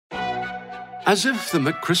As if the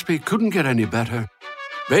McCrispy couldn't get any better,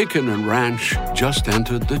 Bacon and Ranch just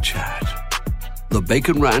entered the chat. The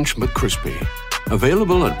Bacon Ranch McCrispy,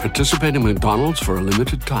 available at participating McDonald's for a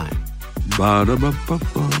limited time. Ba-da-ba-ba-ba.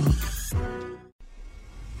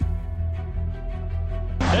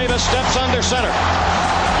 Davis steps under center.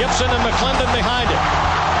 Gibson and McClendon behind him.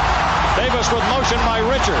 Davis with motion by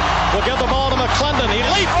Richard. Will give the ball to McClendon. He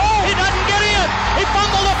leaps. Oh, he doesn't get in. He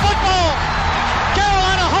fumbled the football.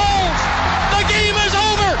 Carolina holds. The game is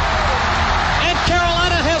over. And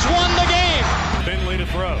Carolina has won the game. Finley to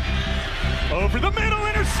throw. Over the middle,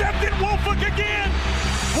 intercepted. Wolford again.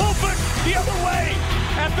 Wolford the other way.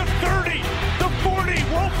 At the 30, the 40.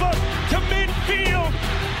 Wolford to midfield.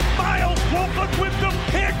 Miles Wolford with the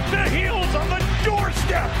pick. The Heels on the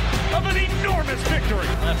doorstep of an enormous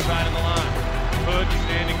victory. Left side of the line. Hood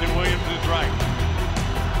standing to Williams' right.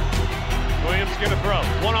 Williams going to throw.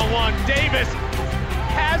 One-on-one. Davis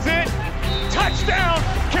has it. Touchdown.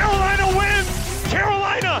 Carolina wins.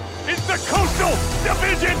 Carolina is the Coastal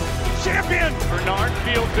Division champion. Bernard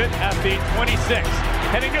fields it at the 26.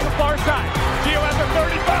 Heading to the far side. Gio at the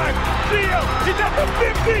 35. Gio, he's at the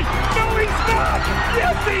 50. No, he's not.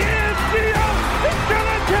 Yes, he is. Gio is going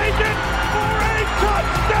to take it for a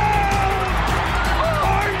touchdown.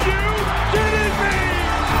 Are you kidding me?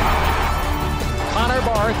 Connor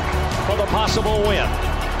Barth for the possible win.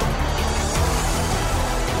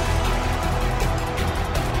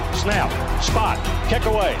 Snap, spot, kick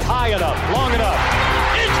away, high enough, long enough.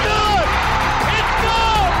 It's good! It's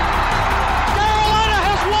good! Carolina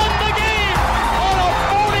has won the game on a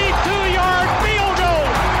 42-yard field goal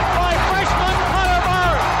by freshman Connor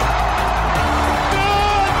Barth.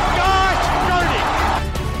 Good gosh, dirty.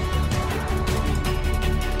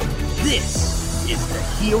 This is the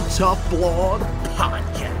Heel Tough Blog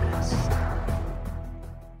Podcast.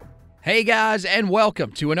 Hey guys, and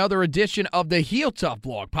welcome to another edition of the Heel Tough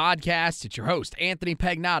Blog Podcast. It's your host, Anthony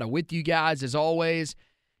Pagnotta, with you guys as always.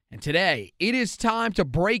 And today, it is time to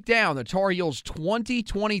break down the Tar Heels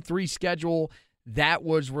 2023 schedule that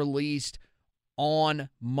was released on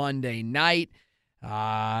Monday night.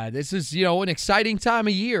 This is, an exciting time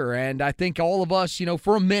of year, and I think all of us,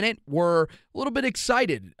 for a minute, were a little bit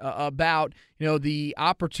excited about, the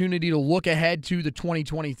opportunity to look ahead to the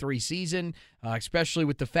 2023 season, especially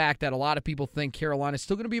with the fact that a lot of people think Carolina is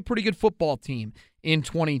still going to be a pretty good football team in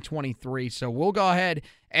 2023. So we'll go ahead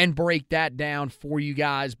and break that down for you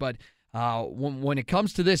guys, but when it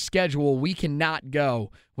comes to this schedule, we cannot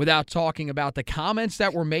go without talking about the comments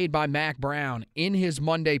that were made by Mack Brown in his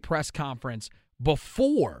Monday press conference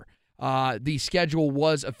before the schedule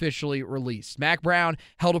was officially released. Mack Brown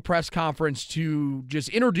held a press conference to just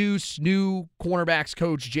introduce new cornerbacks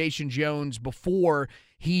coach Jason Jones before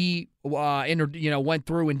he went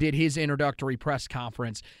through and did his introductory press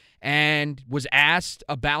conference, and was asked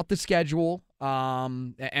about the schedule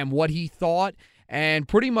and what he thought, and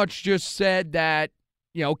pretty much just said that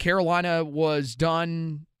Carolina was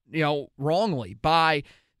done wrongly by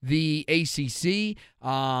the ACC.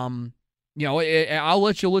 I'll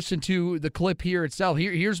let you listen to the clip here itself.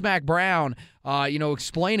 Here's Mack Brown,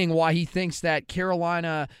 explaining why he thinks that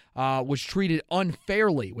Carolina was treated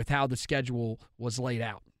unfairly with how the schedule was laid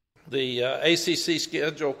out. The ACC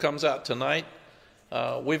schedule comes out tonight.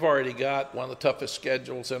 We've already got one of the toughest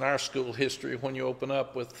schedules in our school history when you open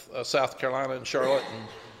up with South Carolina and Charlotte. And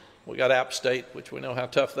we got App State, which we know how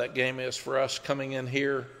tough that game is for us coming in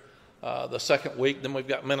here the second week. Then we've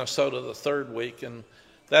got Minnesota the third week. And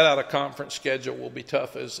that out-of-conference schedule will be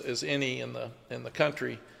tough as any in the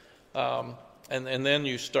country. And then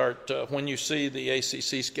you start, when you see the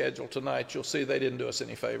ACC schedule tonight, you'll see they didn't do us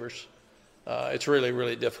any favors. It's really,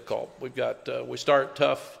 really difficult. We start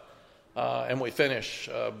tough and we finish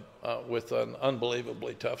with an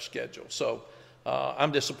unbelievably tough schedule. So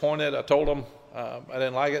I'm disappointed. I told them I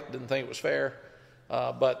didn't like it, didn't think it was fair,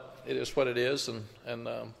 but it is what it is,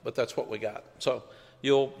 but that's what we got. So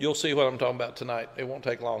You'll see what I'm talking about tonight. It won't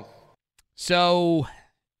take long. So,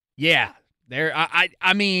 yeah,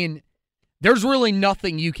 I mean, there's really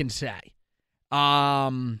nothing you can say.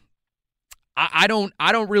 I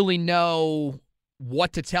don't really know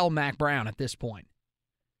what to tell Mack Brown at this point.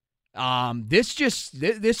 This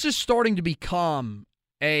is starting to become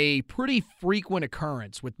a pretty frequent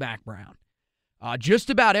occurrence with Mack Brown. Just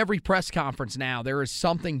about every press conference now, there is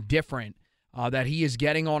something different that he is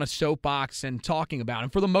getting on a soapbox and talking about.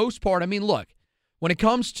 And for the most part, I mean, look, when it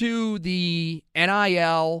comes to the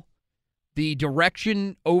NIL, the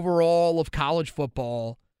direction overall of college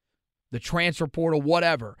football, the transfer portal,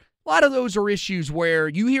 whatever, a lot of those are issues where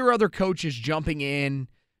you hear other coaches jumping in,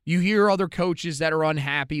 you hear other coaches that are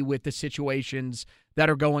unhappy with the situations that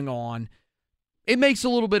are going on. it makes a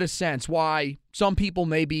little bit of sense why some people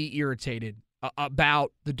may be irritated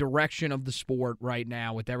about the direction of the sport right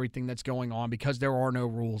now with everything that's going on because there are no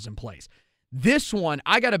rules in place. This one,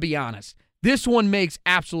 I got to be honest, this one makes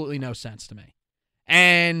absolutely no sense to me.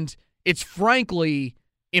 And it's frankly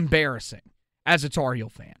embarrassing as a Tar Heel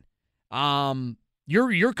fan.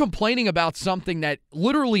 You're complaining about something that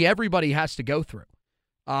literally everybody has to go through.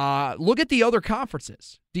 Look at the other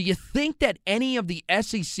conferences. Do you think that any of the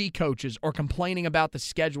SEC coaches are complaining about the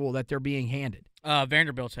schedule that they're being handed?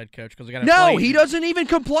 Vanderbilt's head coach, because No, he doesn't even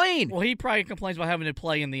complain. Well, he probably complains about having to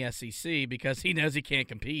play in the SEC because he knows he can't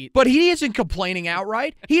compete. But he isn't complaining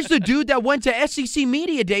outright. He's the dude that went to SEC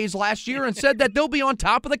Media Days last year and said that they'll be on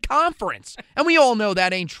top of the conference. And we all know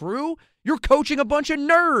that ain't true. You're coaching a bunch of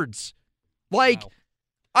nerds. Like, wow.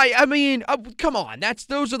 I mean, come on.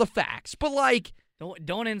 Those are the facts. But, like,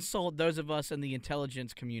 Don't insult those of us in the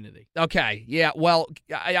intelligence community. Okay, yeah, well,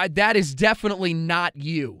 that is definitely not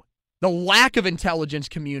you. The lack of intelligence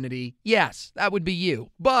community, yes, that would be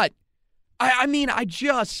you. But,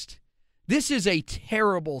 this is a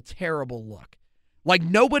terrible, terrible look. Like,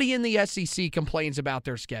 nobody in the SEC complains about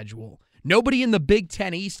their schedule. Nobody in the Big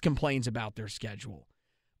Ten East complains about their schedule.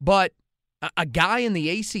 But a guy in the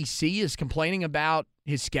ACC is complaining about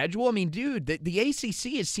his schedule? I mean, dude, the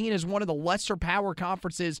ACC is seen as one of the lesser power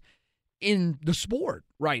conferences in the sport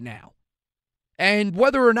right now. And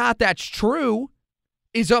whether or not that's true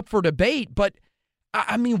is up for debate. But,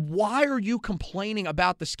 I mean, why are you complaining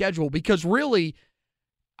about the schedule? Because really,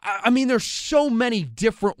 I mean, there's so many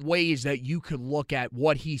different ways that you could look at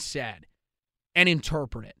what he said and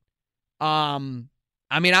interpret it. I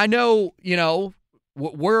mean, I know,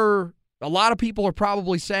 a lot of people are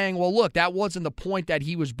probably saying, well, look, that wasn't the point that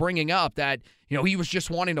he was bringing up, that, he was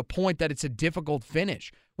just wanting to point that it's a difficult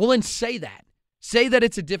finish. Well, then say that. Say that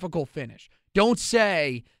it's a difficult finish. Don't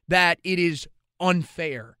say that it is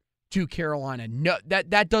unfair to Carolina. No,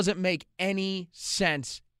 that doesn't make any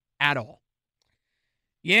sense at all.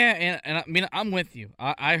 Yeah, and I mean, I'm with you.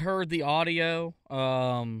 I heard the audio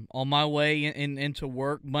on my way into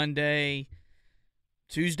work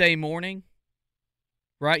Tuesday morning.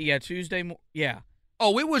 Right, yeah, yeah.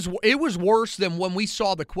 Oh, it was worse than when we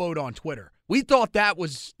saw the quote on Twitter. We thought that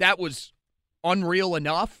was unreal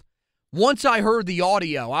enough. Once I heard the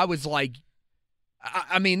audio, I was like,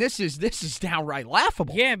 I mean, this is downright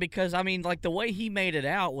laughable. Yeah, because I mean, like the way he made it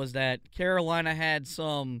out was that Carolina had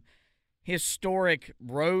some historic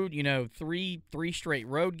road, three straight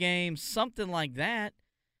road games, something like that.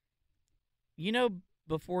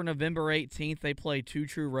 Before November 18th, they played 2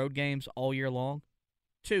 true road games all year long.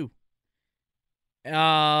 2.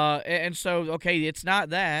 And so, okay, it's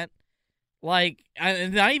not that. Like,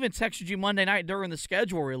 and I even texted you Monday night during the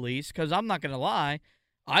schedule release because I'm not going to lie,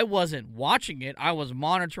 I wasn't watching it. I was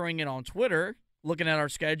monitoring it on Twitter, looking at our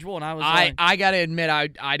schedule, and I was I got to admit,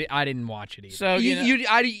 I didn't watch it either. So,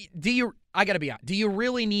 I got to be honest. Do you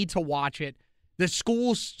really need to watch it? The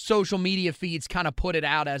school's social media feeds kind of put it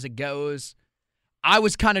out as it goes. I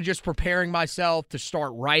was kind of just preparing myself to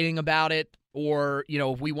start writing about it. Or,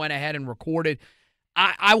 if we went ahead and recorded,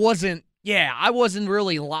 I wasn't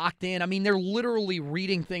really locked in. I mean, they're literally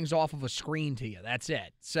reading things off of a screen to you. That's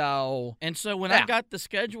it. So when I got the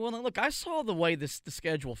schedule, and look, I saw the way the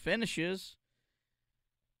schedule finishes,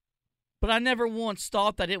 but I never once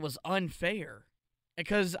thought that it was unfair.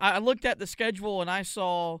 Because I looked at the schedule and I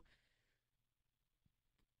saw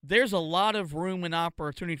there's a lot of room and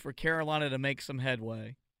opportunity for Carolina to make some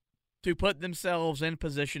headway, to put themselves in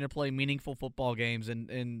position to play meaningful football games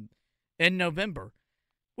in November,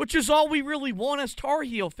 which is all we really want as Tar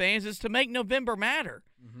Heel fans, is to make November matter.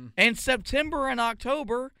 Mm-hmm. And September and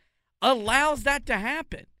October allows that to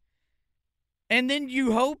happen. And then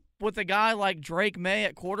you hope with a guy like Drake May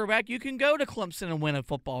at quarterback, you can go to Clemson and win a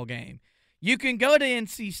football game. You can go to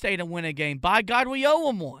NC State and win a game. By God, we owe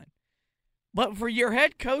them one. But for your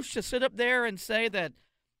head coach to sit up there and say that,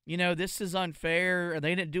 this is unfair, and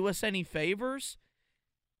they didn't do us any favors.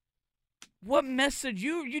 What message?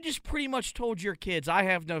 You just pretty much told your kids, I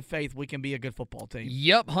have no faith we can be a good football team.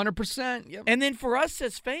 Yep, 100%. Yep. And then for us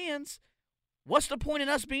as fans, what's the point in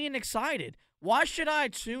us being excited? Why should I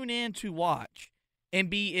tune in to watch and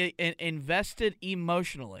be invested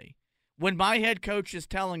emotionally when my head coach is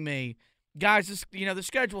telling me, guys, the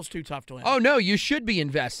schedule's too tough to win? Oh, no, you should be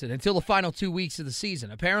invested until the final 2 weeks of the season.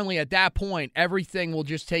 Apparently, at that point, everything will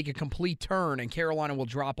just take a complete turn and Carolina will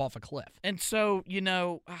drop off a cliff. And so,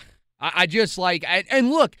 I just and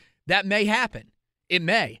look, that may happen. It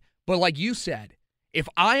may. But like you said, if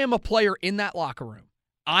I am a player in that locker room,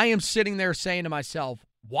 I am sitting there saying to myself,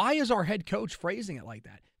 why is our head coach phrasing it like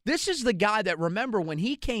that? This is the guy that, remember, when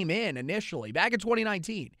he came in initially, back in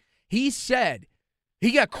 2019, he said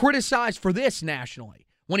he got criticized for this nationally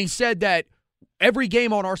when he said that every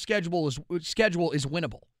game on our schedule is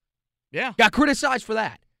winnable. Yeah. Got criticized for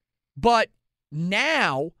that. But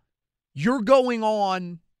now you're going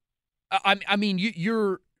on, I mean,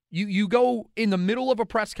 you go in the middle of a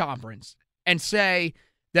press conference and say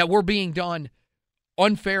that we're being done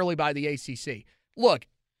unfairly by the ACC. Look.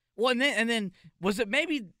 Well, and then was it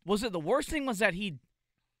the worst thing was that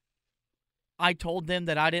I told them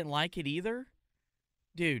that I didn't like it either?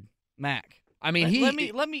 Dude, Mac. I mean,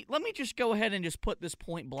 let me just go ahead and just put this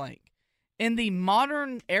point blank. In the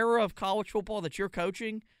modern era of college football that you're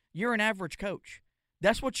coaching, you're an average coach.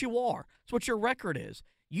 That's what you are. That's what your record is.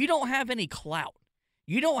 You don't have any clout.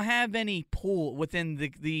 You don't have any pull within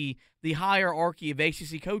the hierarchy of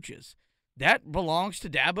ACC coaches. That belongs to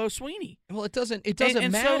Dabo Swinney. Well, it doesn't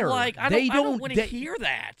and matter. So, like, I don't want to hear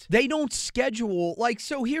that. They don't schedule. Like,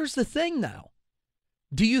 so here's the thing, though.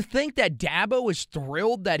 Do you think that Dabo is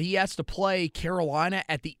thrilled that he has to play Carolina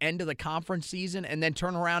at the end of the conference season and then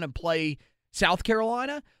turn around and play South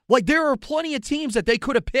Carolina? Like, there are plenty of teams that they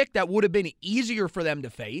could have picked that would have been easier for them to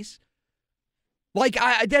face. Like,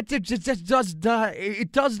 it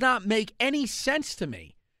does not make any sense to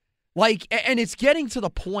me. Like, and it's getting to the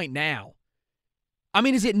point now. I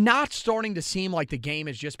mean, is it not starting to seem like the game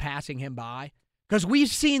is just passing him by? Because we've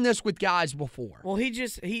seen this with guys before. Well, he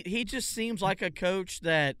just seems like a coach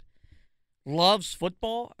that loves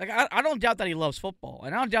football. Like, I don't doubt that he loves football,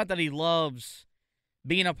 and I don't doubt that he loves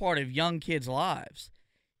being a part of young kids' lives.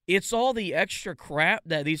 It's all the extra crap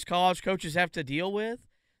that these college coaches have to deal with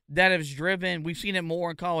that has driven. We've seen it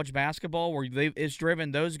more in college basketball, where it's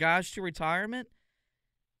driven those guys to retirement.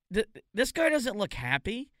 This guy doesn't look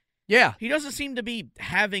happy. Yeah. He doesn't seem to be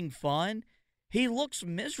having fun. He looks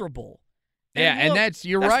miserable. And look,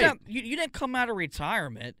 you're right. You didn't come out of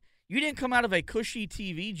retirement. You didn't come out of a cushy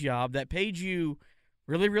TV job that paid you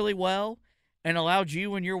really, really well and allowed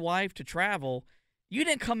you and your wife to travel. You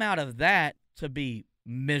didn't come out of that to be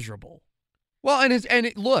miserable. Well,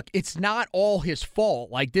 look, it's not all his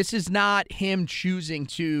fault. Like, this is not him choosing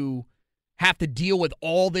to have to deal with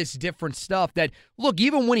all this different stuff that, look,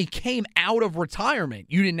 even when he came out of retirement,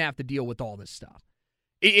 you didn't have to deal with all this stuff.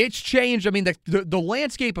 It's changed. I mean, the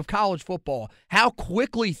landscape of college football, how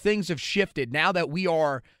quickly things have shifted now that we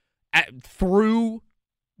are through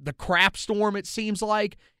the crap storm, it seems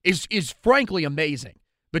like, is frankly amazing.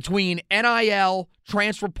 Between NIL,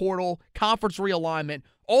 transfer portal, conference realignment,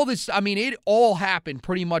 all this, I mean, it all happened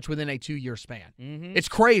pretty much within a 2-year span. Mm-hmm. It's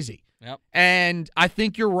crazy. Yep. And I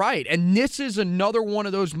think you're right. And this is another one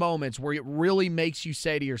of those moments where it really makes you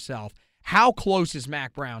say to yourself, how close is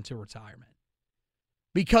Mack Brown to retirement?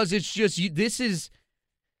 Because it's just,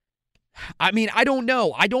 I mean, I don't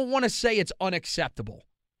know. I don't want to say it's unacceptable.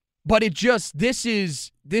 But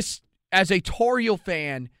this, as a Tar Heel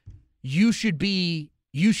fan, you should be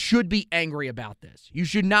angry about this. You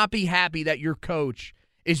should not be happy that your coach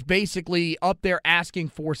is basically up there asking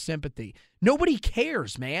for sympathy. Nobody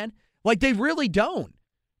cares, man. Like, they really don't.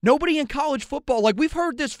 Nobody in college football, like, we've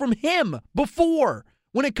heard this from him before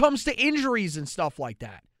when it comes to injuries and stuff like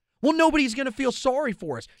that. Well, nobody's going to feel sorry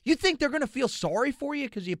for us. You think they're going to feel sorry for you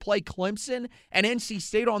because you play Clemson and NC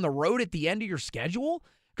State on the road at the end of your schedule?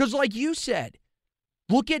 Because like you said,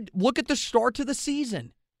 look at the start to the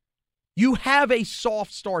season. You have a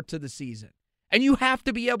soft start to the season, and you have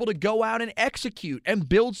to be able to go out and execute and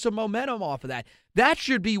build some momentum off of that. That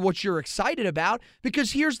should be what you're excited about,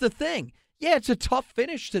 because here's the thing. Yeah, it's a tough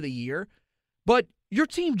finish to the year, but your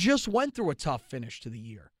team just went through a tough finish to the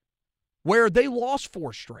year where they lost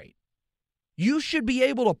 4 straight. You should be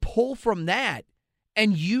able to pull from that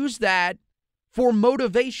and use that for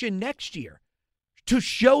motivation next year to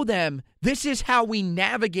show them this is how we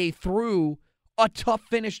navigate through a tough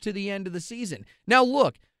finish to the end of the season. Now,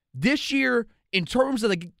 look, this year, in terms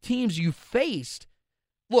of the teams you faced,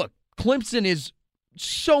 look, Clemson is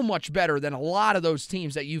so much better than a lot of those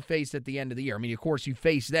teams that you faced at the end of the year. I mean, of course, you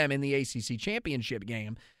faced them in the ACC championship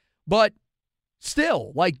game, but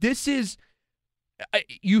still, like, this is,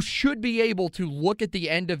 you should be able to look at the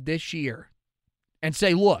end of this year and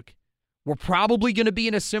say, look, we're probably going to be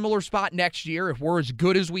in a similar spot next year if we're as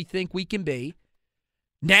good as we think we can be.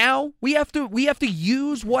 Now we have to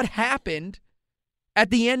use what happened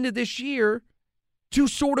at the end of this year to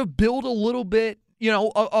sort of build a little bit,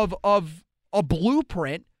 of a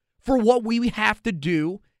blueprint for what we have to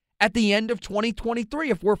do at the end of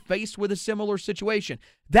 2023 if we're faced with a similar situation.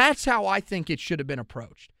 That's how I think it should have been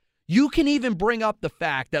approached. You can even bring up the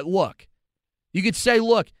fact that, look, you could say,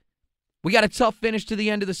 look, We got a tough finish to the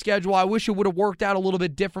end of the schedule. I wish it would have worked out a little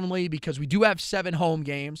bit differently because we do have 7 home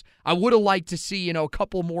games. I would have liked to see, a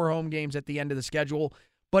couple more home games at the end of the schedule,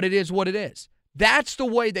 but it is what it is. That's the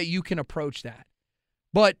way that you can approach that.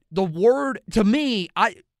 But the word, to me,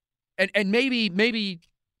 and maybe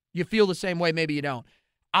you feel the same way, maybe you don't.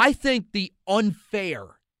 I think the unfair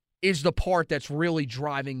is the part that's really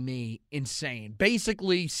driving me insane.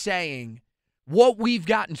 Basically saying what we've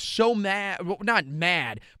gotten so mad, not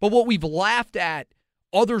mad, but what we've laughed at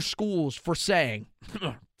other schools for saying,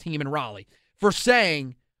 team in Raleigh, for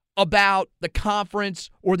saying about the conference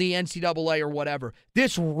or the NCAA or whatever.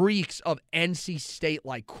 This reeks of NC State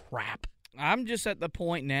like crap. I'm just at the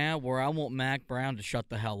point now where I want Mack Brown to shut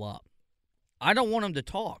the hell up. I don't want him to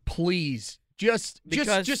talk. Please. Yes,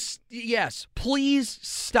 please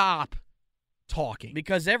stop talking.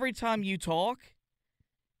 Because every time you talk,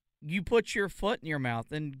 you put your foot in your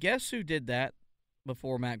mouth. And guess who did that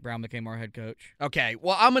before Mack Brown became our head coach? Okay,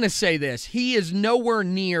 well, I'm going to say this. He is nowhere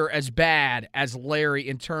near as bad as Larry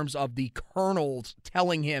in terms of the colonels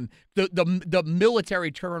telling him, the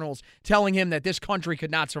military colonels telling him that this country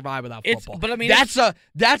could not survive without football.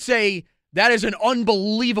 That is an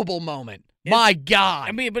unbelievable moment. My God.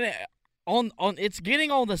 I mean, but on it's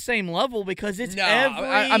getting on the same level because it's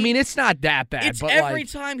it's not that bad. It's but every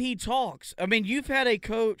time he talks. I mean, you've had a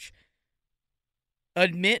coach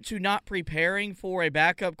admit to not preparing for a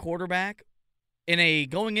backup quarterback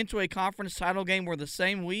going into a conference title game where the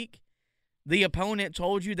same week the opponent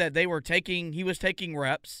told you that he was taking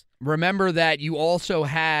reps. Remember that you also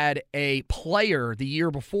had a player the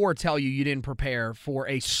year before tell you didn't prepare for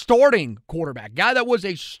a starting quarterback, guy that was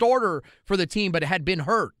a starter for the team but had been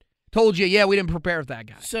hurt. Told you, we didn't prepare for that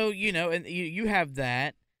guy. So, and you have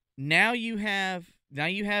that. Now you have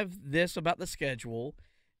this about the schedule.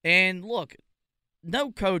 And look,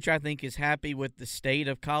 no coach, I think, is happy with the state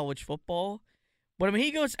of college football. But, I mean,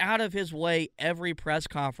 he goes out of his way every press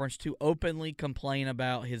conference to openly complain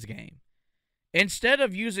about his game. Instead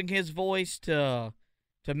of using his voice to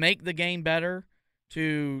make the game better,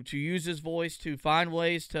 to use his voice to find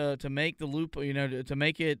ways to make the loop, to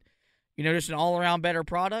make it, just an all-around better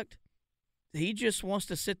product, he just wants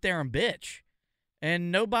to sit there and bitch.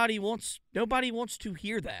 And nobody wants to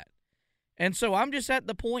hear that. And so I'm just at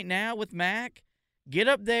the point now with Mack, get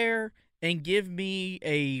up there and give me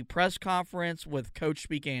a press conference with coach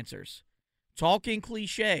speak answers. Talking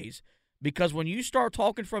cliches. Because when you start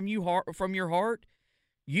talking from your heart,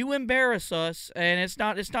 you embarrass us, and it's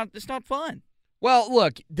not fun. Well,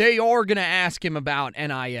 look, they are going to ask him about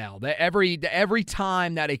NIL. Every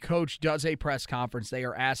time that a coach does a press conference, they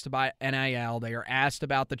are asked about NIL. They are asked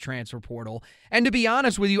about the transfer portal. And to be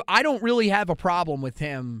honest with you, I don't really have a problem with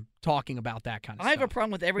him talking about that kind of stuff. I have a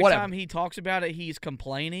problem with every time he talks about it, he's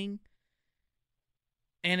complaining.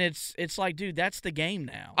 And it's like, dude, that's the game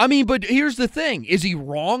now. I mean, but here's the thing. Is he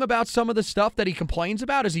wrong about some of the stuff that he complains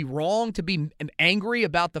about? Is he wrong to be angry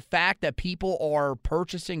about the fact that people are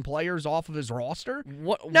purchasing players off of his roster?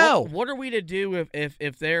 No. What are we to do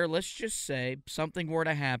if there, let's just say, something were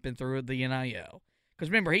to happen through the NIL?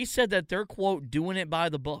 Because remember, he said that they're, quote, doing it by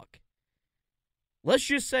the book. Let's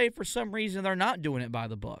just say for some reason they're not doing it by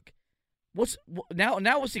the book.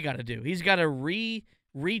 Now what's he got to do? He's got to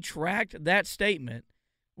retract that statement.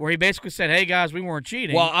 Where he basically said, "Hey guys, we weren't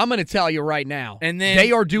cheating." Well, I'm going to tell you right now. And then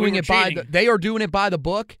they are doing it by the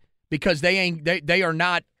book because they are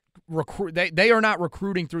not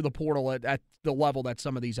recruiting through the portal at the level that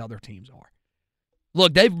some of these other teams are.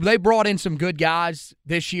 Look, they brought in some good guys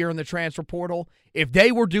this year in the transfer portal. If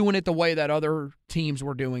they were doing it the way that other teams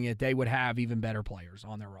were doing it, they would have even better players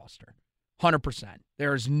on their roster. 100%.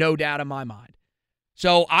 There is no doubt in my mind.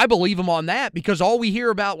 So I believe them on that because all we hear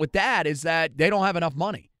about with that is that they don't have enough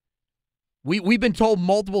money. We've been told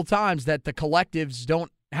multiple times that the collectives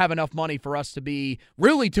don't have enough money for us to be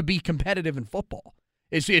competitive in football.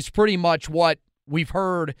 It's pretty much what we've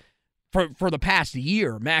heard for the past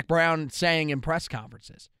year, Mack Brown saying in press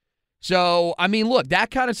conferences. So, I mean, look, that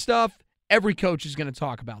kind of stuff, every coach is going to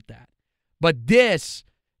talk about that. But this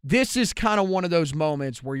is kind of one of those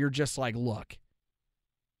moments where you're just like, look,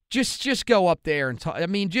 just go up there and talk. I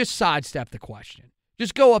mean, just sidestep the question.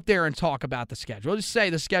 Just go up there and talk about the schedule. Just say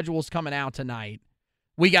the schedule is coming out tonight.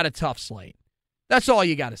 We got a tough slate. That's all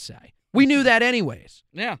you got to say. We knew that anyways.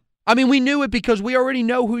 Yeah. I mean, we knew it because we already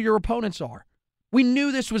know who your opponents are. We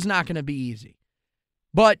knew this was not going to be easy.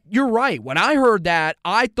 But you're right. When I heard that,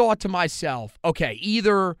 I thought to myself, okay,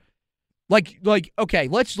 either okay,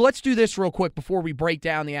 let's do this real quick before we break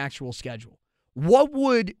down the actual schedule. What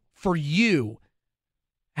would for you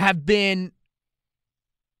have been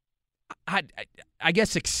I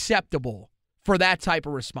guess acceptable for that type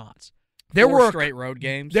of response? Four straight road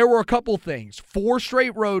games. There were a couple things. 4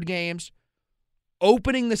 straight road games,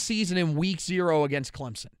 opening the season in week 0 against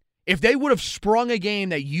Clemson. If they would have sprung a game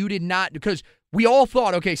that you did not, because we all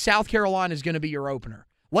thought, okay, South Carolina is going to be your opener.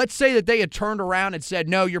 Let's say that they had turned around and said,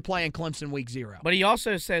 no, you're playing Clemson week 0. But he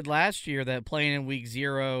also said last year that playing in week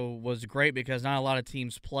 0 was great because not a lot of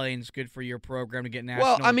teams play, and it's good for your program to get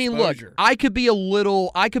national exposure. Look, I could be a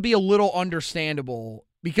little understandable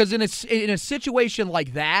because in a situation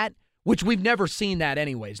like that, which we've never seen that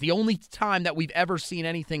anyways. The only time that we've ever seen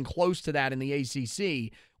anything close to that in the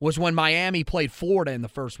ACC was when Miami played Florida in the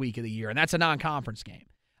first week of the year, and that's a non-conference game.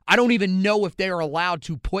 I don't even know if they are allowed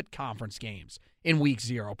to put conference games in week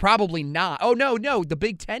 0. Probably not. Oh, no, the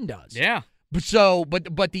Big Ten does. Yeah.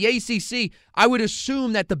 But the ACC, I would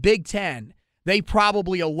assume that the Big Ten, they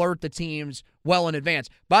probably alert the teams well in advance.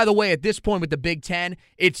 By the way, at this point with the Big Ten,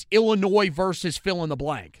 it's Illinois versus fill in the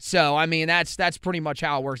blank. So, I mean, that's pretty much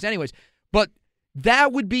how it works anyways. But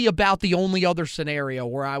that would be about the only other scenario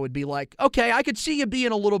where I would be like, okay, I could see you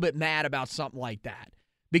being a little bit mad about something like that.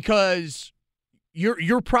 Because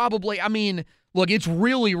you're probably, I mean, look, it's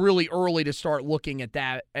really, really early to start looking at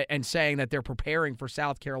that and saying that they're preparing for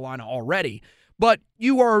South Carolina already. But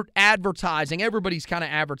you are advertising, everybody's kind of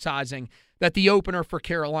advertising that the opener for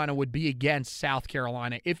Carolina would be against South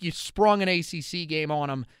Carolina. If you sprung an ACC game on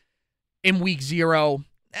them in week 0,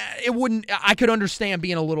 I could understand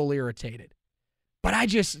being a little irritated. But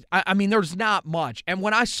I mean, there's not much. And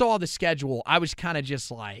when I saw the schedule, I was kind of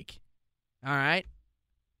just like, all right.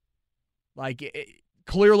 Like,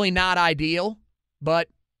 clearly not ideal, but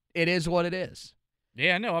it is what it is.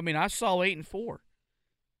 Yeah, no, I mean, I saw 8-4.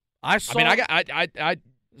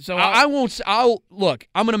 Look,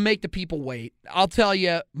 I'm going to make the people wait. I'll tell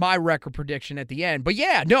you my record prediction at the end. But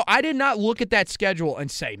yeah, no, I did not look at that schedule and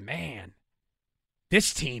say, man,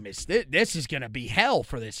 this is going to be hell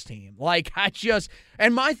for this team. Like,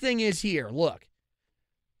 and my thing is here, look,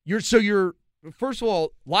 first of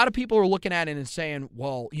all, a lot of people are looking at it and saying,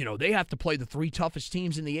 well, they have to play the 3 toughest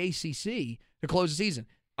teams in the ACC to close the season.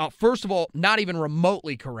 First of all, not even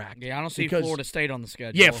remotely correct. Yeah, I don't see Florida State on the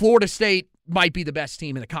schedule. Yeah, Florida State might be the best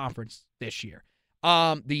team in the conference this year.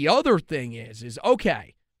 The other thing is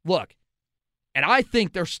okay, look, and I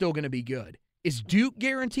think they're still going to be good. Is Duke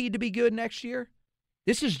guaranteed to be good next year?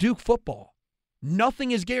 This is Duke football. Nothing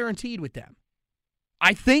is guaranteed with them.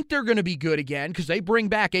 I think they're going to be good again because they bring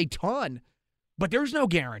back a ton, but there's no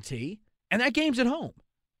guarantee, and that game's at home.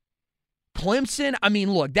 Clemson, I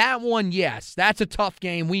mean, look, that one, yes, that's a tough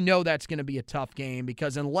game. We know that's going to be a tough game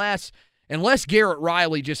because unless Garrett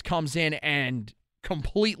Riley just comes in and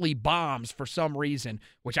completely bombs for some reason,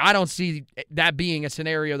 which I don't see that being a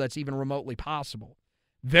scenario that's even remotely possible,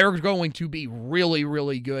 they're going to be really,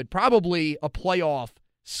 really good, probably a playoff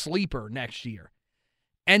sleeper next year.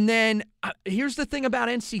 And then here's the thing about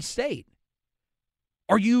NC State.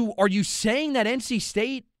 Are you saying that NC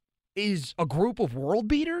State is a group of world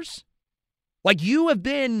beaters? Like, you have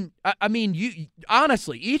been, I mean, you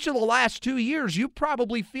honestly, each of the last 2 years, you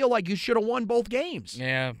probably feel like you should have won both games.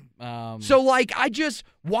 Yeah. So, like,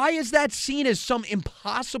 why is that seen as some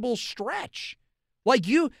impossible stretch? Like,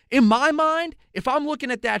 in my mind, if I'm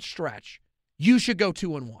looking at that stretch, you should go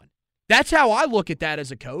 2-1. That's how I look at that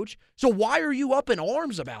as a coach. So why are you up in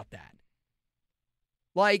arms about that?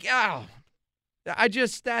 Like,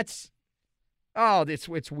 it's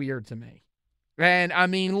weird to me. And, I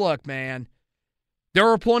mean, look, man. There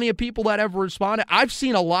are plenty of people that have responded. I've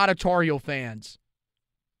seen a lot of Tar Heel fans,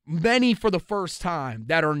 many for the first time,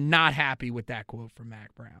 that are not happy with that quote from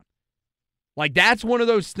Mack Brown. Like, that's one of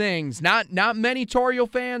those things. Not many Tar Heel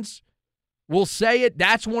fans will say it.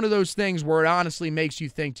 That's one of those things where it honestly makes you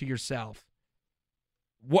think to yourself,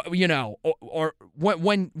 what or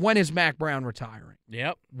when is Mack Brown retiring?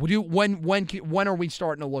 Yep. When are we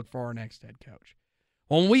starting to look for our next head coach?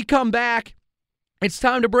 When we come back, it's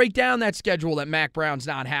time to break down that schedule that Mack Brown's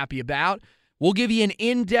not happy about. We'll give you an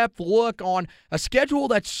in-depth look on a schedule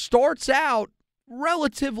that starts out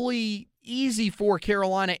relatively easy for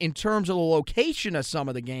Carolina in terms of the location of some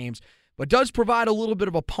of the games, but does provide a little bit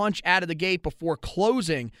of a punch out of the gate before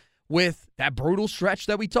closing with that brutal stretch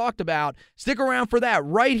that we talked about. Stick around for that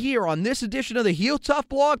right here on this edition of the Heel Tough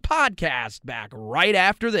Blog Podcast, back right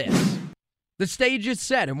after this. The stage is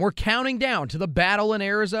set, and we're counting down to the battle in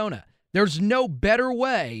Arizona. There's no better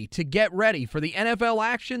way to get ready for the NFL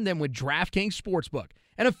action than with DraftKings Sportsbook,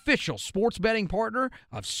 an official sports betting partner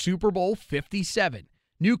of Super Bowl 57.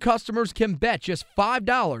 New customers can bet just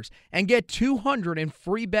 $5 and get $200 in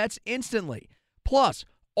free bets instantly. Plus,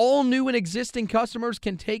 all new and existing customers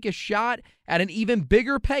can take a shot at an even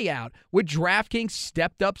bigger payout with DraftKings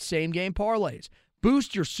stepped-up same-game parlays.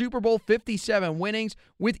 Boost your Super Bowl 57 winnings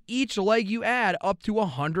with each leg you add up to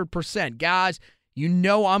 100%. Guys, you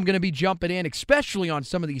know I'm going to be jumping in, especially on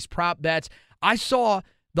some of these prop bets. I saw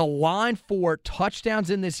the line for touchdowns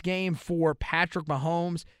in this game for Patrick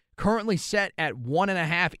Mahomes currently set at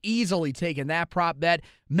 1.5, easily taking that prop bet.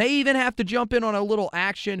 May even have to jump in on a little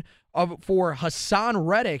action for Hassan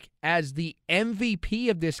Reddick as the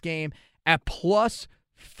MVP of this game at plus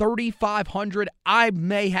 3,500. I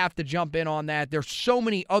may have to jump in on that. There's so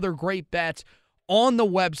many other great bets on the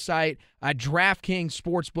website at DraftKings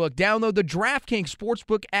Sportsbook. Download the DraftKings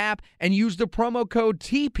Sportsbook app and use the promo code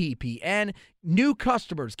TPPN. New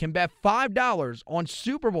customers can bet $5 on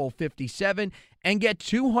Super Bowl 57 and get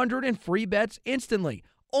 200 in free bets instantly.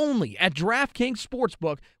 Only at DraftKings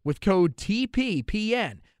Sportsbook with code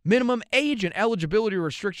TPPN. Minimum age and eligibility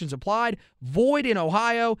restrictions applied. Void in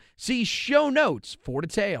Ohio. See show notes for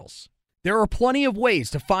details. There are plenty of ways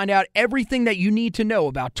to find out everything that you need to know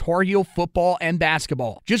about Tar Heel football and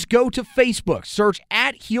basketball. Just go to Facebook, search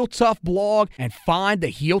at Heel Tough Blog, and find the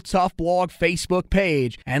Heel Tough Blog Facebook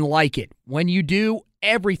page and like it. When you do,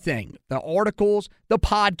 everything, the articles, the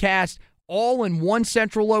podcast, all in one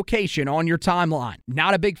central location on your timeline.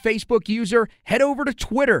 Not a big Facebook user? Head over to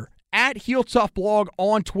Twitter. At Heel Tough Blog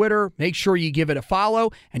on Twitter. Make sure you give it a follow,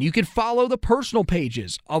 and you can follow the personal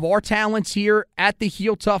pages of our talents here at the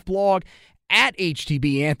Heel Tough Blog, at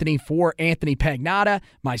HTB Anthony for Anthony Pagnotta,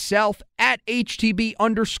 myself at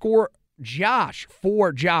HTB_Josh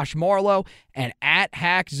for Josh Marlowe, and at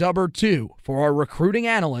Hack Zubbard 2 for our recruiting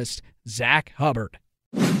analyst, Zach Hubbard.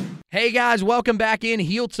 Hey guys, welcome back in.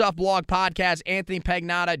 Heel Tough Blog Podcast. Anthony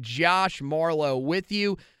Pagnotta, Josh Marlowe with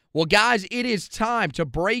you. Well, guys, it is time to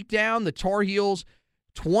break down the Tar Heels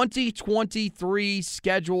 2023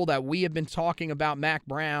 schedule that we have been talking about Mack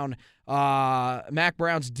Brown's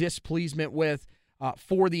displeasement with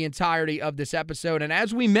for the entirety of this episode. And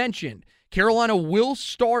as we mentioned, Carolina will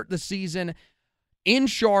start the season in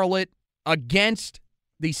Charlotte against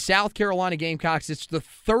the South Carolina Gamecocks. It's the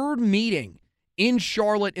third meeting in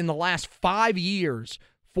Charlotte in the last 5 years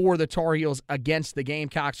for the Tar Heels against the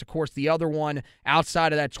Gamecocks. Of course, the other one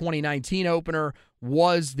outside of that 2019 opener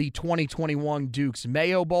was the 2021 Duke's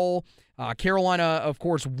Mayo Bowl. Carolina, of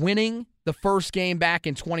course, winning the first game back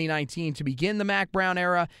in 2019 to begin the Mack Brown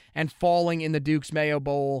era and falling in the Duke's Mayo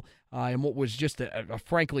Bowl in what was just a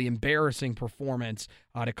frankly embarrassing performance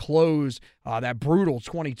to close that brutal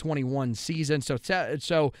 2021 season.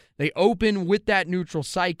 So they open with that neutral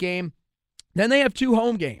site game. Then they have two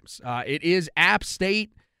home games. It is App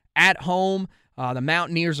State at home. The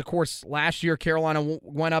Mountaineers, of course, last year Carolina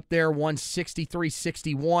went up there, won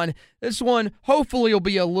 63-61. This one hopefully will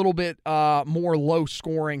be a little bit more low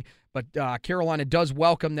scoring, but Carolina does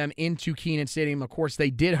welcome them into Kenan Stadium. Of course, they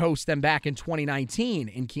did host them back in 2019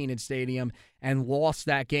 in Kenan Stadium and lost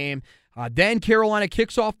that game. Then Carolina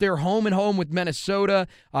kicks off their home-and-home with Minnesota.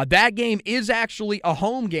 That game is actually a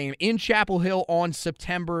home game in Chapel Hill on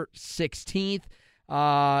September 16th.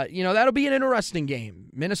 That'll be an interesting game.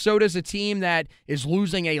 Minnesota's a team that is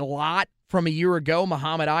losing a lot from a year ago.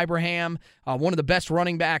 Muhammad Ibrahim, one of the best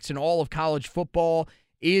running backs in all of college football,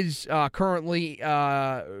 is currently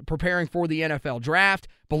preparing for the NFL draft.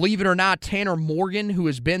 Believe it or not, Tanner Morgan, who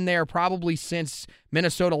has been there probably since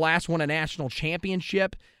Minnesota last won a national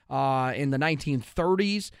championship in the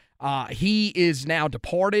 1930s, he is now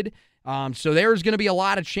departed. So there's going to be a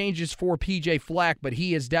lot of changes for P.J. Fleck, but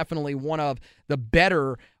he is definitely one of the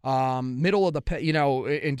better middle of the,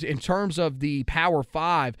 in terms of the Power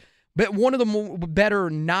Five, but one of the better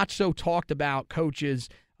not so talked about coaches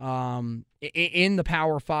in the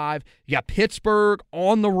Power Five. You got Pittsburgh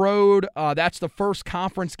on the road. That's the first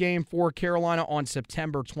conference game for Carolina on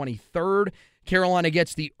September 23rd. Carolina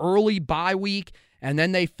gets the early bye week, and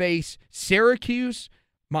then they face Syracuse,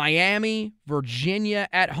 Miami, Virginia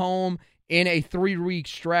at home in a 3-week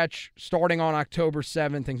stretch starting on October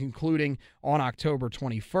 7th and concluding on October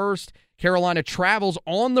 21st. Carolina travels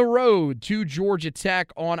on the road to Georgia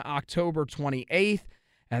Tech on October 28th,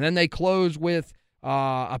 and then they close with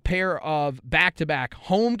a pair of back-to-back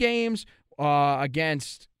home games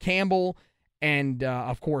against Campbell and,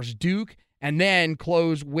 of course, Duke, and then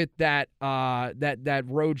close with that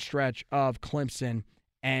road stretch of Clemson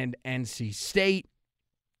and NC State.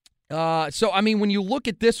 When you look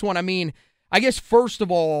at this one, I guess first of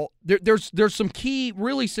all, there's some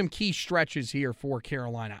key stretches here for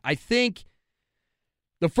Carolina. I think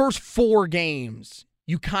the first 4 games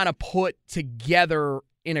you kind of put together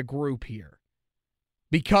in a group here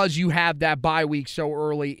because you have that bye week so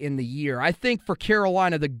early in the year. I think for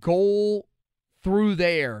Carolina, the goal through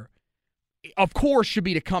there, of course, should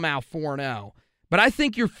be to come out 4-0. But I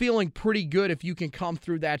think you're feeling pretty good if you can come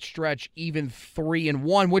through that stretch even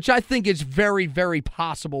 3-1, which I think is very, very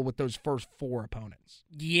possible with those first 4 opponents.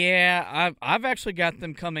 Yeah, I've actually got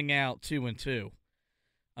them coming out 2-2.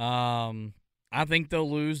 I think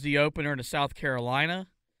they'll lose the opener to South Carolina.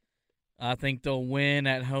 I think they'll win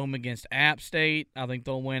at home against App State. I think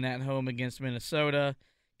they'll win at home against Minnesota.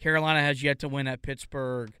 Carolina has yet to win at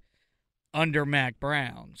Pittsburgh under Mac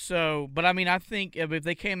Brown. But I think if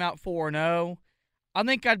they came out 4-0, I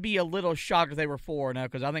think I'd be a little shocked if they were 4-0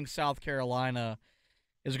 because I think South Carolina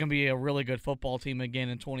is going to be a really good football team again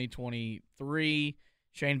in 2023.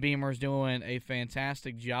 Shane Beamer's doing a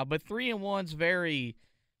fantastic job. But 3-1's very,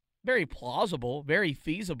 very plausible, very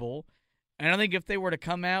feasible. And I think if they were to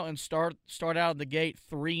come out and start out of the gate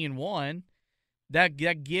 3-1,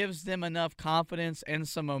 that gives them enough confidence and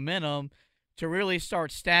some momentum to really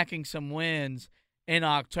start stacking some wins in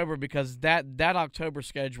October because that October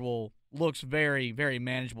schedule looks very, very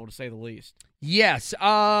manageable to say the least. Yes.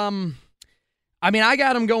 I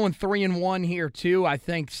got them going 3-1 here too. I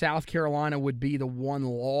think South Carolina would be the one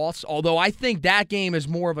loss, although I think that game is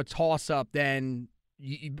more of a toss-up than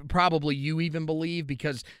probably you even believe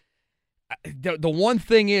because the one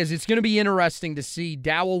thing is it's going to be interesting to see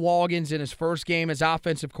Dowell Loggins in his first game as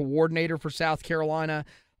offensive coordinator for South Carolina.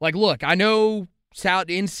 Like, look, I know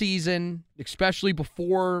in season, especially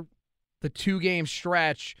before the 2-game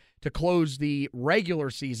stretch to close the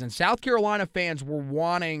regular season, South Carolina fans were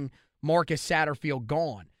wanting Marcus Satterfield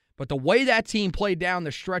gone. But the way that team played down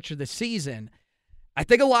the stretch of the season, I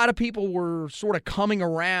think a lot of people were sort of coming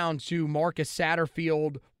around to Marcus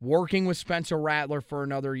Satterfield working with Spencer Rattler for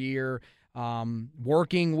another year,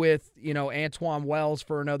 working with, Antoine Wells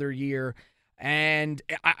for another year. And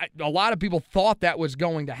a lot of people thought that was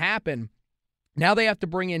going to happen. Now they have to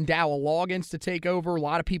bring in Dowell Loggins to take over. A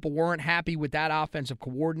lot of people weren't happy with that offensive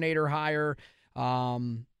coordinator hire.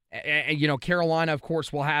 And Carolina, of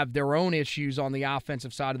course, will have their own issues on the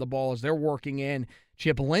offensive side of the ball as they're working in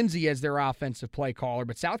Chip Lindsey as their offensive play caller.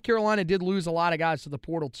 But South Carolina did lose a lot of guys to the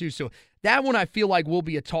portal, too. So that one I feel like will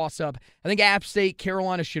be a toss-up. I think App State,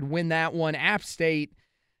 Carolina should win that one. App State,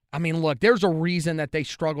 look, there's a reason that they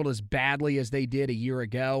struggled as badly as they did a year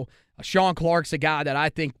ago. Sean Clark's a guy that I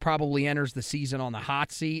think probably enters the season on the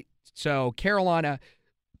hot seat. So Carolina,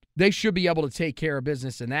 they should be able to take care of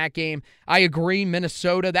business in that game. I agree,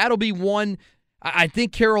 Minnesota, that'll be one. I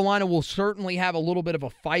think Carolina will certainly have a little bit of a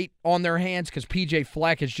fight on their hands because P.J.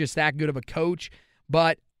 Fleck is just that good of a coach.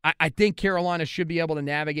 But I think Carolina should be able to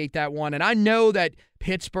navigate that one. And I know that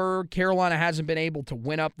Pittsburgh, Carolina hasn't been able to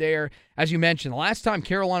win up there. As you mentioned, the last time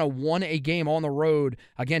Carolina won a game on the road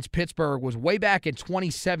against Pittsburgh was way back in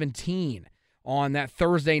 2017 on that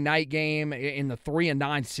Thursday night game in the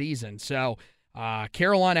 3-9 season. So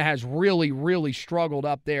Carolina has really, really struggled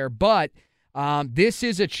up there. But this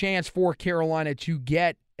is a chance for Carolina to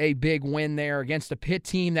get a big win there against a Pitt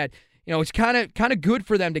team that, it's kind of good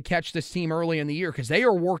for them to catch this team early in the year because they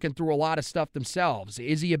are working through a lot of stuff themselves.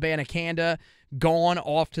 Izzy Abanikanda gone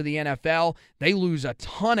off to the NFL. They lose a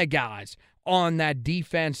ton of guys on that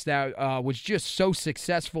defense that was just so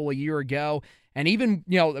successful a year ago. And even,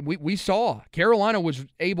 we saw Carolina was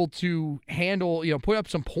able to handle, put up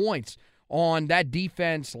some points on that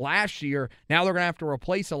defense last year. Now they're going to have to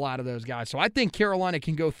replace a lot of those guys. So I think Carolina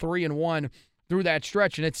can go 3-1 through that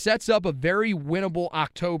stretch, and it sets up a very winnable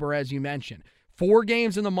October, as you mentioned. 4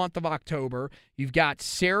 games in the month of October. You've got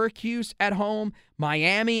Syracuse at home,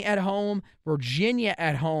 Miami at home, Virginia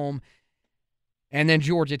at home, and then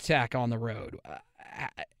Georgia Tech on the road.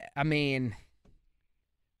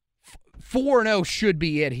 4-0 should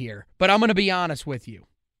be it here, but I'm going to be honest with you.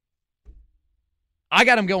 I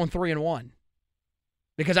got them going 3-1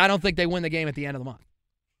 because I don't think they win the game at the end of the month.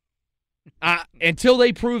 Until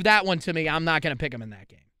they prove that one to me, I'm not going to pick them in that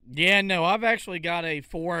game. Yeah, no, I've actually got a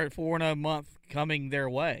 4-0 month coming their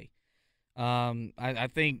way. I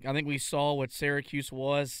think we saw what Syracuse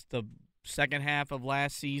was the second half of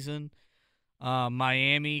last season.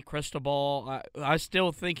 Miami, Cristobal, I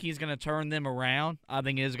still think he's going to turn them around. I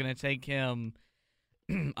think it is going to take him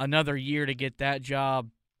another year to get that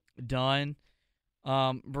job done.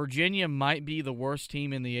 Virginia might be the worst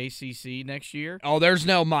team in the ACC next year. Oh, there's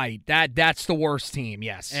no might. That's the worst team,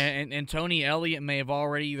 yes. And Tony Elliott may have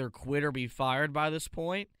already either quit or be fired by this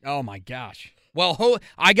point. Oh, my gosh. Well,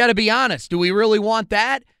 I got to be honest. Do we really want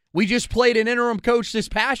that? We just played an interim coach this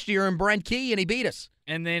past year in Brent Key, and he beat us.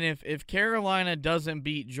 And then if Carolina doesn't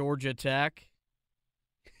beat Georgia Tech,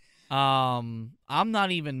 I'm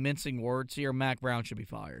not even mincing words here. Mac Brown should be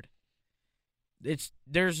fired.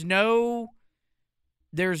 There's no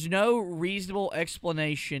reasonable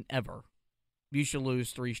explanation ever you should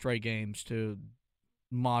lose 3 straight games to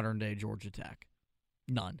modern-day Georgia Tech.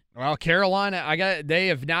 None. Well, Carolina, they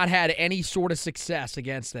have not had any sort of success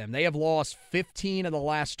against them. They have lost 15 of the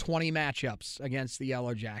last 20 matchups against the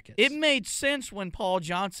Yellow Jackets. It made sense when Paul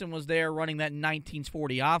Johnson was there running that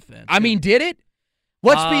 1940 offense. I mean, did it?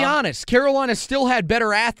 Let's be honest. Carolina still had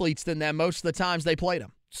better athletes than them most of the times they played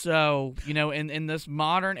them. So, in this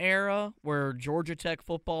modern era where Georgia Tech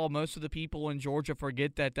football, most of the people in Georgia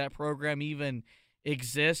forget that program even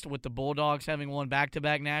exists, with the Bulldogs having won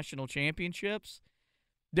back-to-back national championships,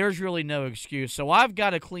 there's really no excuse. So I've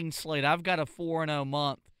got a clean slate. I've got a 4-0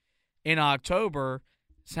 month in October.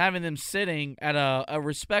 It's having them sitting at a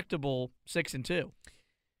respectable 6-2.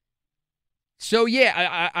 So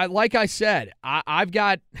yeah, I like I said, I've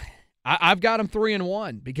got them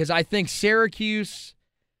 3-1 because I think Syracuse,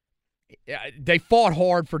 they fought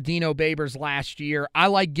hard for Dino Babers last year. I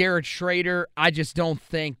like Garrett Schrader. I just don't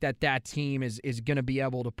think that team is going to be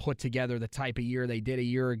able to put together the type of year they did a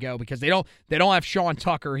year ago because they don't have Sean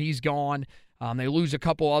Tucker. He's gone. They lose a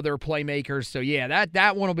couple other playmakers. So yeah,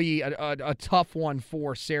 that one will be a tough one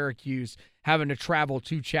for Syracuse having to travel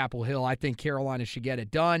to Chapel Hill. I think Carolina should get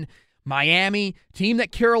it done. Miami, team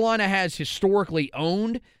that Carolina has historically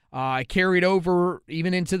owned, carried over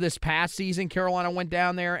even into this past season. Carolina went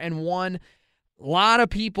down there and won. A lot of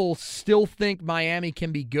people still think Miami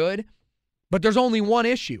can be good, but there's only one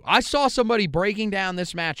issue. I saw somebody breaking down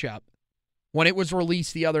this matchup when it was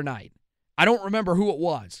released the other night. I don't remember who it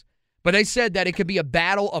was, but they said that it could be a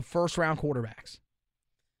battle of first-round quarterbacks.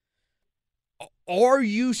 Are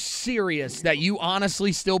you serious that you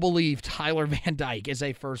honestly still believe Tyler Van Dyke is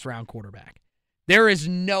a first-round quarterback? There is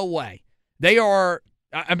no way. They are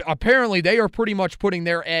pretty much putting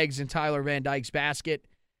their eggs in Tyler Van Dyke's basket.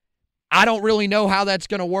 I don't really know how that's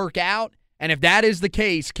going to work out, and if that is the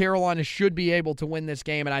case, Carolina should be able to win this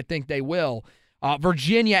game, and I think they will.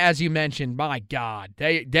 Virginia, as you mentioned, my God,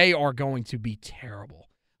 they are going to be terrible.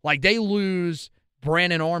 Like, they lose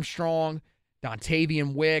Brandon Armstrong,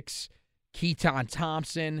 Dontavian Wicks, Keaton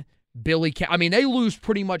Thompson, Billy I mean, they lose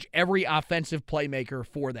pretty much every offensive playmaker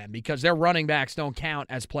for them because their running backs don't count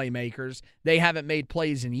as playmakers. They haven't made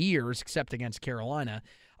plays in years except against Carolina.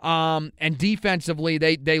 And defensively,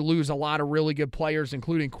 they lose a lot of really good players,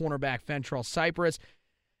 including cornerback Fentrell Cypress.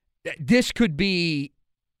 This could be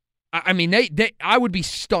I mean, I would be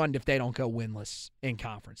stunned if they don't go winless in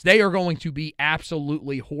conference. They are going to be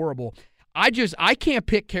absolutely horrible. I can't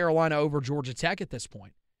pick Carolina over Georgia Tech at this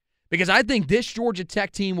point. Because I think this Georgia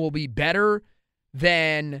Tech team will be better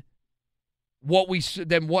than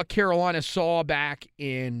what Carolina saw back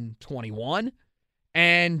in 21.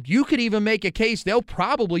 And you could even make a case they'll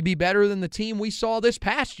probably be better than the team we saw this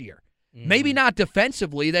past year. Mm. Maybe not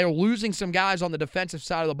defensively. They're losing some guys on the defensive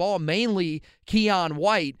side of the ball, mainly Keon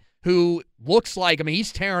White, who looks like,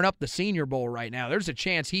 he's tearing up the Senior Bowl right now. There's a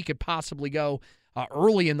chance he could possibly go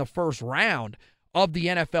early in the first round of the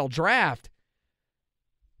NFL draft.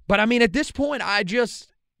 But, at this point,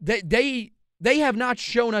 they have not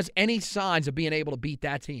shown us any signs of being able to beat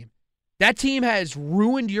that team. That team has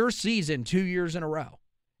ruined your season 2 years in a row.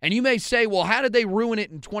 And you may say, well, how did they ruin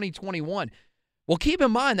it in 2021? Well, keep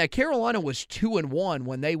in mind that Carolina was 2-1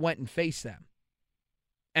 when they went and faced them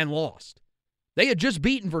and lost. They had just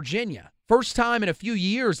beaten Virginia. First time in a few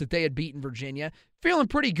years that they had beaten Virginia. Feeling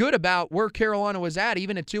pretty good about where Carolina was at,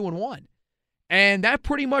 even at 2-1. And that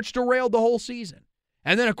pretty much derailed the whole season.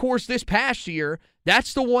 And then, of course, this past year,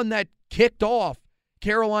 that's the one that kicked off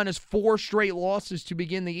Carolina's 4 straight losses to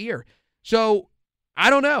begin the year. So, I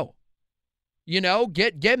don't know.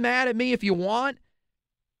 Get mad at me if you want.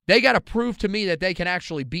 They got to prove to me that they can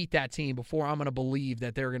actually beat that team before I'm going to believe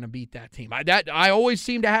that they're going to beat that team. I always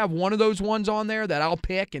seem to have one of those ones on there that I'll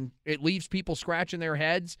pick, and it leaves people scratching their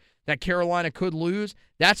heads that Carolina could lose.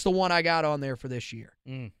 That's the one I got on there for this year.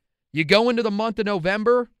 Mm. You go into the month of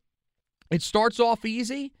November, it starts off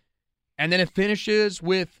easy, and then it finishes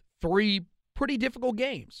with 3 pretty difficult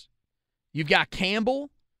games. You've got Campbell,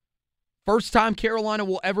 first time Carolina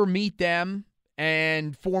will ever meet them,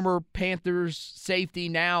 and former Panthers safety,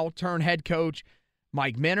 now turned head coach,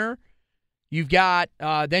 Mike Minter. You've got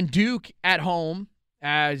then Duke at home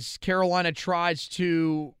as Carolina tries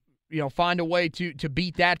to find a way to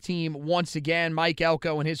beat that team once again. Mike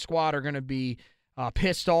Elko and his squad are going to be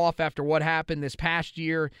pissed off after what happened this past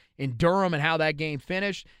year in Durham and how that game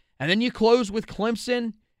finished. And then you close with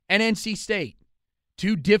Clemson and NC State.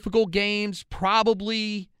 2 difficult games,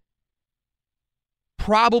 probably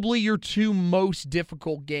your 2 most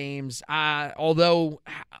difficult games. Although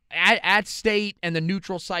at State and the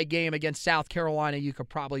neutral site game against South Carolina, you could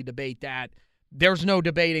probably debate that. There's no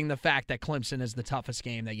debating the fact that Clemson is the toughest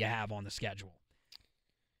game that you have on the schedule.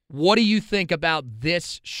 What do you think about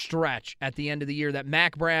this stretch at the end of the year that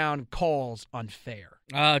Mack Brown calls unfair?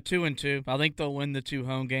 2-2. I think they'll win the 2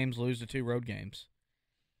 home games, lose the 2 road games.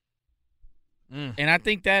 And I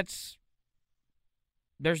think there's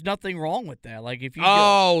nothing wrong with that. Like if you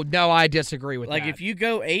no, I disagree with that. Like if you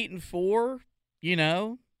go 8-4, you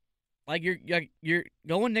know, like you're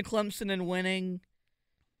going to Clemson and winning.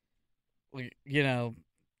 You know,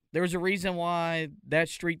 there was a reason why that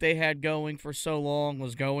streak they had going for so long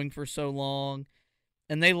was going for so long,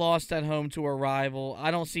 and they lost at home to a rival. I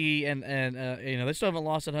don't see, and you know, they still haven't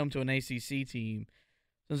lost at home to an ACC team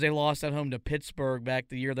since they lost at home to Pittsburgh back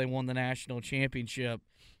the year they won the national championship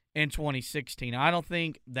in 2016. I don't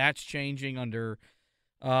think that's changing under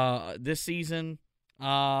this season.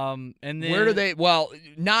 And then where do they? Well,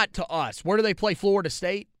 not to us. Where do they play? Florida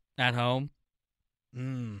State at home.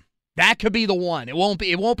 That could be the one. It won't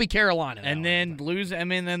be Carolina. And then lose. I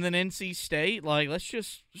mean, and then NC State. Like, let's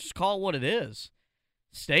just call it what it is.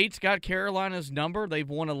 State's got Carolina's number. They've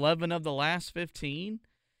won 11 of the last 15.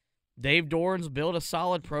 Dave Doran's built a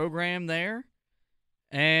solid program there.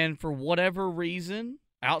 And for whatever reason,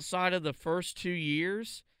 outside of the first 2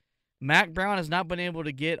 years, Mack Brown has not been able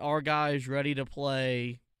to get our guys ready to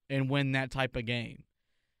play and win that type of game.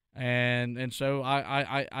 And so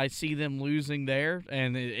I see them losing there,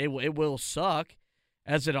 and it will suck,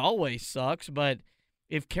 as it always sucks. But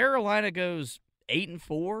if Carolina goes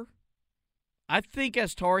 8-4, I think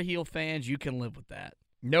as Tar Heel fans you can live with that.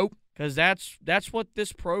 Nope, because that's what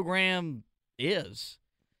this program is,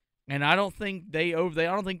 and I don't think they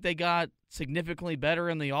got significantly better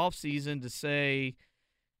in the offseason to say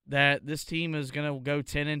that this team is going to go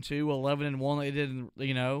 10-2, 11-1. They didn't,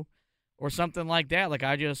 you know. Or something like that. Like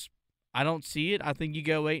I don't see it. I think you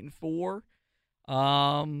go 8-4,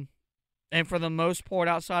 and for the most part,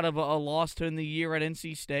 outside of a loss to in the year at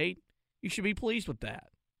NC State, you should be pleased with that.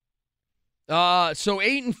 So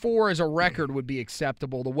 8-4 as a record would be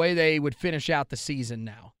acceptable. The way they would finish out the season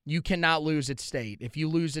now, you cannot lose at State. If you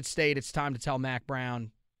lose at State, it's time to tell Mack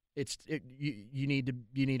Brown you need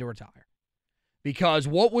to retire, because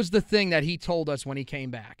what was the thing that he told us when he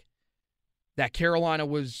came back? That Carolina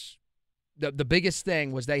was. The biggest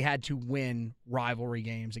thing was they had to win rivalry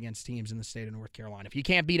games against teams in the state of North Carolina. If you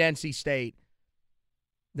can't beat NC State,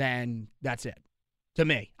 then that's it. To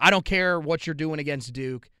me, I don't care what you're doing against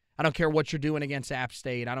Duke. I don't care what you're doing against App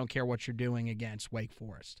State. I don't care what you're doing against Wake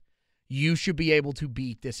Forest. You should be able to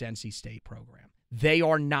beat this NC State program. They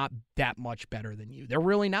are not that much better than you. They're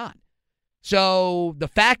really not. So the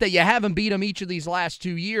fact that you haven't beat them each of these last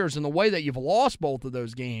 2 years and the way that you've lost both of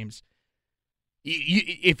those games,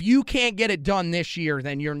 if you can't get it done this year,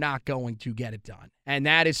 then you're not going to get it done. And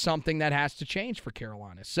that is something that has to change for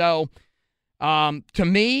Carolina. So, to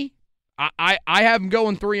me, I have them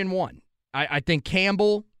going 3-1. I think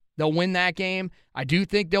Campbell, they'll win that game. I do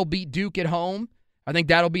think they'll beat Duke at home. I think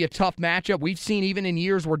that'll be a tough matchup. We've seen even in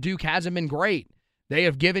years where Duke hasn't been great, they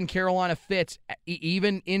have given Carolina fits,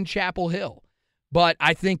 even in Chapel Hill. But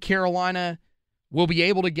I think Carolina will be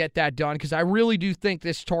able to get that done, because I really do think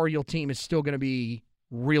this Tar Heel team is still going to be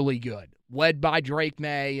really good, led by Drake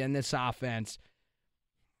May and this offense.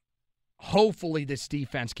 Hopefully this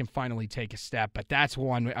defense can finally take a step, but that's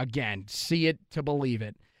one, again, see it to believe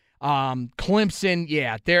it. Clemson,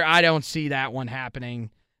 yeah, I don't see that one happening,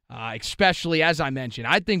 especially, as I mentioned,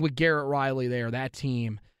 I think with Garrett Riley there, that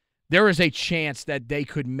team, there is a chance that they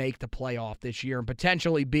could make the playoff this year and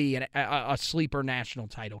potentially be a sleeper national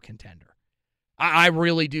title contender. I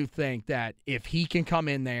really do think that if he can come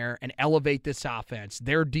in there and elevate this offense,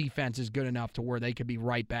 their defense is good enough to where they could be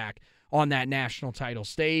right back on that national title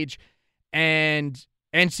stage. And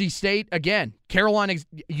NC State, again, Carolina,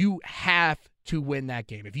 you have to win that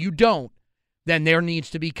game. If you don't, then there needs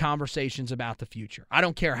to be conversations about the future. I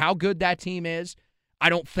don't care how good that team is. I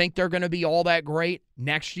don't think they're going to be all that great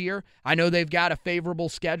next year. I know they've got a favorable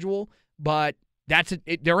schedule, but they're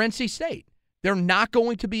NC State. They're not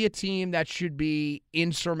going to be a team that should be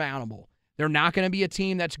insurmountable. They're not going to be a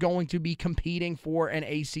team that's going to be competing for an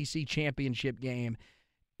ACC championship game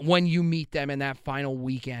when you meet them in that final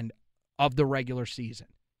weekend of the regular season.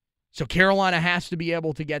 So Carolina has to be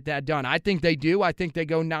able to get that done. I think they do. I think they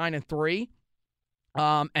go 9-3.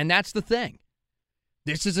 And that's the thing.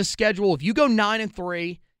 This is a schedule. If you go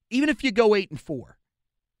 9-3, even if you go 8-4,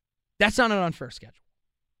 that's not an unfair schedule.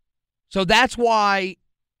 So that's why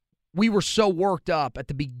we were so worked up at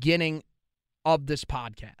the beginning of this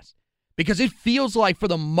podcast, because it feels like, for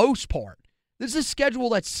the most part, this is a schedule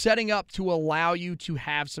that's setting up to allow you to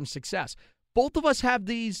have some success. Both of us have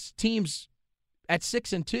these teams at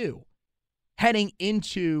 6-2 heading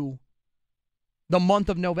into the month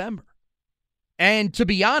of November. And to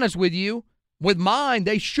be honest with you, with mine,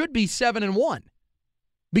 they should be 7-1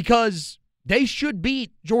 because they should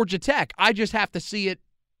beat Georgia Tech. I just have to see it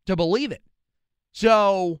to believe it.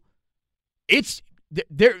 So it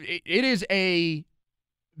is a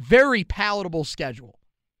very palatable schedule,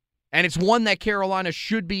 and it's one that Carolina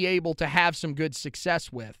should be able to have some good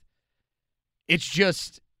success with. It's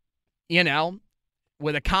just,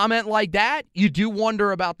 with a comment like that, you do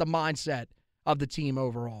wonder about the mindset of the team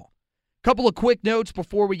overall. Couple of quick notes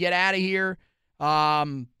before we get out of here.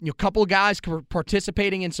 A couple of guys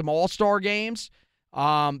participating in some all-star games.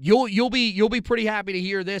 You'll be pretty happy to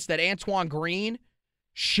hear this, that Antoine Green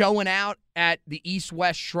showing out at the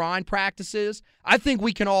East-West Shrine practices. I think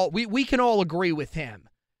we can all agree with him.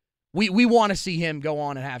 We want to see him go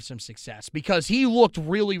on and have some success because he looked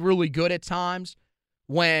really, really good at times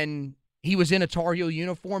when he was in a Tar Heel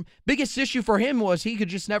uniform. Biggest issue for him was he could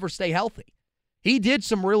just never stay healthy. He did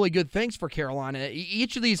some really good things for Carolina.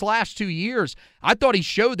 Each of these last 2 years, I thought he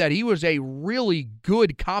showed that he was a really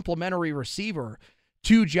good complementary receiver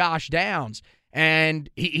to Josh Downs. And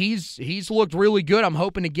he's looked really good. I'm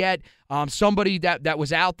hoping to get somebody that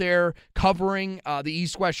was out there covering the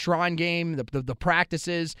East-West Shrine game, the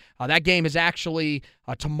practices. That game is actually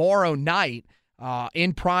tomorrow night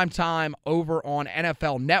in primetime over on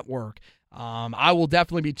NFL Network. I will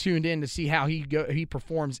definitely be tuned in to see how he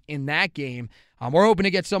performs in that game. We're hoping to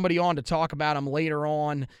get somebody on to talk about him later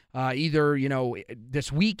on, either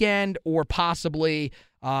this weekend or possibly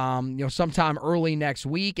sometime early next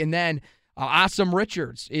week. And then Asim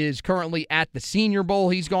Richards is currently at the Senior Bowl.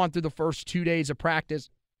 He's gone through the first 2 days of practice.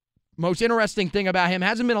 Most interesting thing about him,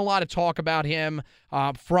 hasn't been a lot of talk about him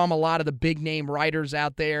from a lot of the big-name writers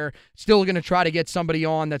out there. Still going to try to get somebody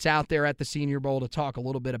on that's out there at the Senior Bowl to talk a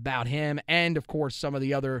little bit about him and, of course, some of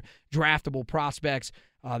the other draftable prospects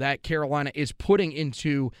that Carolina is putting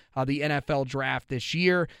into the NFL draft this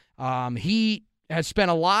year. He has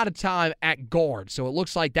spent a lot of time at guard, so it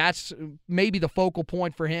looks like that's maybe the focal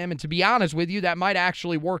point for him. And to be honest with you, that might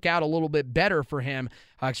actually work out a little bit better for him,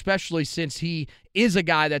 especially since he is a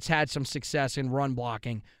guy that's had some success in run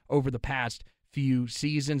blocking over the past few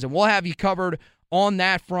seasons. And we'll have you covered on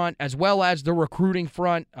that front as well as the recruiting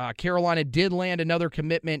front. Carolina did land another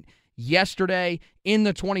commitment yesterday in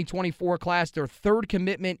the 2024 class, their third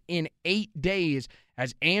commitment in 8 days,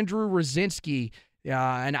 as Andrew Rosinski,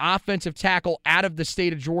 an offensive tackle out of the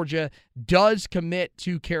state of Georgia, does commit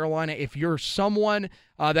to Carolina. If you're someone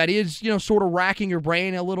that is, sort of racking your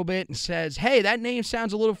brain a little bit and says, hey, that name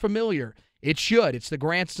sounds a little familiar, it should. It's the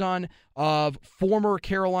grandson of former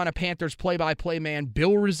Carolina Panthers play-by-play man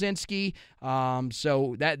Bill Rosinski.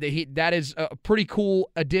 So that is a pretty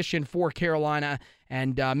cool addition for Carolina.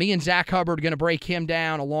 And me and Zach Hubbard are going to break him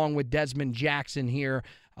down along with Desmond Jackson here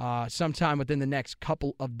sometime within the next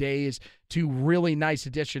couple of days. Two really nice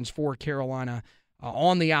additions for Carolina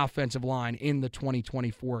on the offensive line in the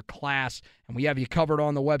 2024 class. And we have you covered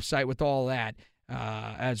on the website with all that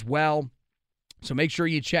as well. So make sure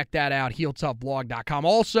you check that out, HeelToughBlog.com.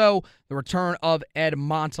 Also, the return of Ed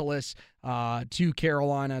Montelis to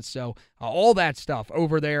Carolina. So all that stuff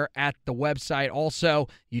over there at the website. Also,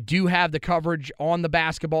 you do have the coverage on the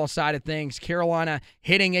basketball side of things. Carolina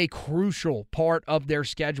hitting a crucial part of their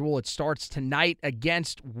schedule. It starts tonight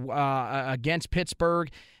against Pittsburgh.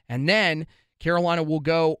 And then Carolina will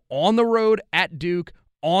go on the road at Duke,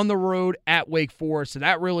 on the road at Wake Forest. So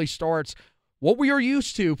that really starts what we are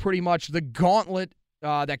used to, pretty much the gauntlet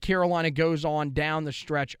that Carolina goes on down the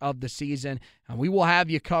stretch of the season. And we will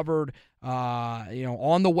have you covered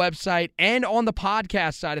on the website and on the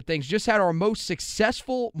podcast side of things. Just had our most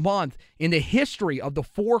successful month in the history of the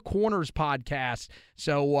Four Corners podcast.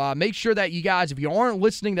 So make sure that you guys, if you aren't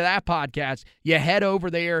listening to that podcast, you head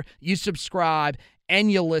over there, you subscribe,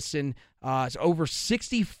 and you listen. It's over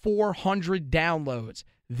 6,400 downloads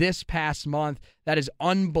this past month. That is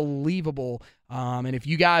unbelievable. And if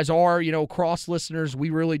you guys are, cross listeners, we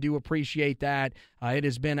really do appreciate that. It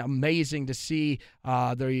has been amazing to see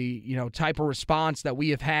the, type of response that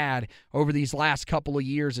we have had over these last couple of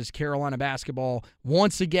years as Carolina basketball,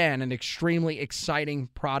 once again, an extremely exciting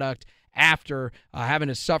product after having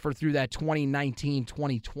to suffer through that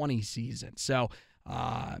 2019-2020 season. So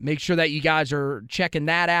make sure that you guys are checking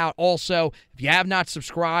that out. Also, if you have not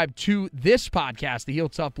subscribed to this podcast, the Heel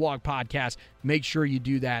Tough Blog Podcast, make sure you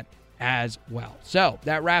do that as well. So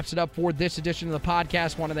that wraps it up for this edition of the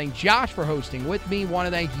podcast. Want to thank Josh for hosting with me. Want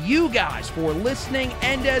to thank you guys for listening.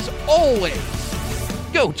 And as always,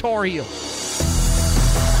 go Tar Heels.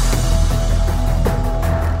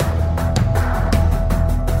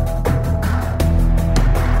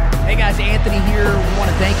 Hey guys, Anthony Anthony here. We want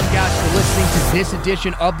to thank you guys for listening to this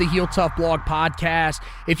edition of the Heel Tough Blog podcast.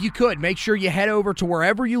 If you could, make sure you head over to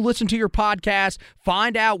wherever you listen to your podcast,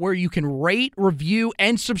 find out where you can rate, review,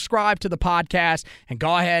 and subscribe to the podcast, and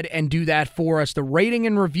go ahead and do that for us. The rating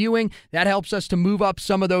and reviewing, that helps us to move up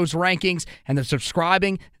some of those rankings, and the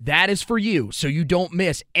subscribing, that is for you, so you don't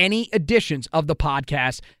miss any editions of the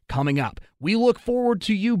podcast coming up. We look forward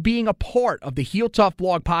to you being a part of the Heel Tough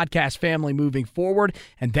Blog podcast family moving forward,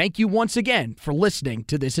 and thank you once again for listening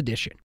to this edition.